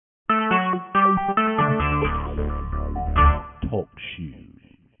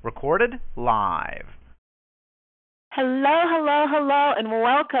Recorded live. Hello, and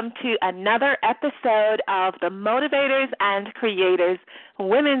welcome to another episode of the Motivators and Creators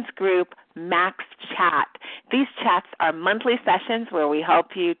Women's Group MACsChat. These chats are monthly sessions where we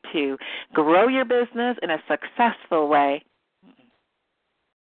help you to grow your business in a successful way.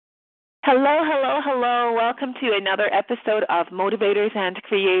 Hello. Welcome to another episode of Motivators and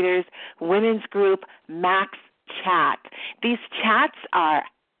Creators Women's Group MACsChat. These chats are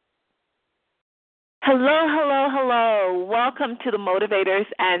Hello. Welcome to the Motivators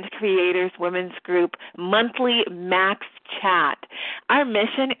and Creators Women's Group monthly MACsChat. Our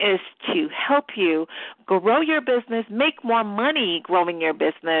mission is to help you grow your business, make more money growing your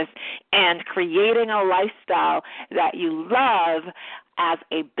business, and creating a lifestyle that you love as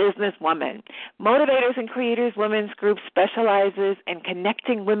a businesswoman. Motivators and Creators Women's Group specializes in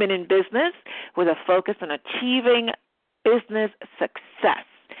connecting women in business with a focus on achieving business success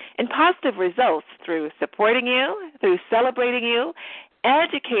and positive results through supporting you, through celebrating you,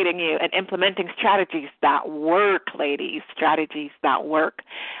 educating you, and implementing strategies that work, ladies, strategies that work.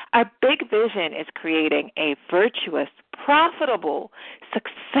 Our big vision is creating a virtuous, profitable,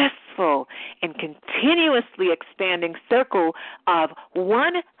 successful, and continuously expanding circle of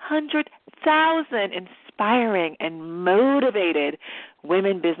 100,000 inspiring and motivated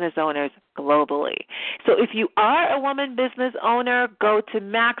women business owners globally. So if you are a woman business owner, go to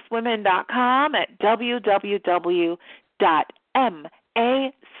MACsWomen.com at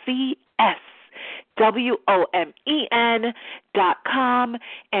www.MACsWomen.com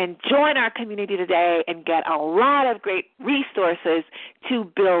and join our community today and get a lot of great resources to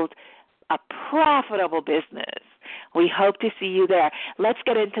build a profitable business. We hope to see you there. Let's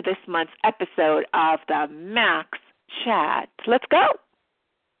get into this month's episode of the MACsChat. Let's go.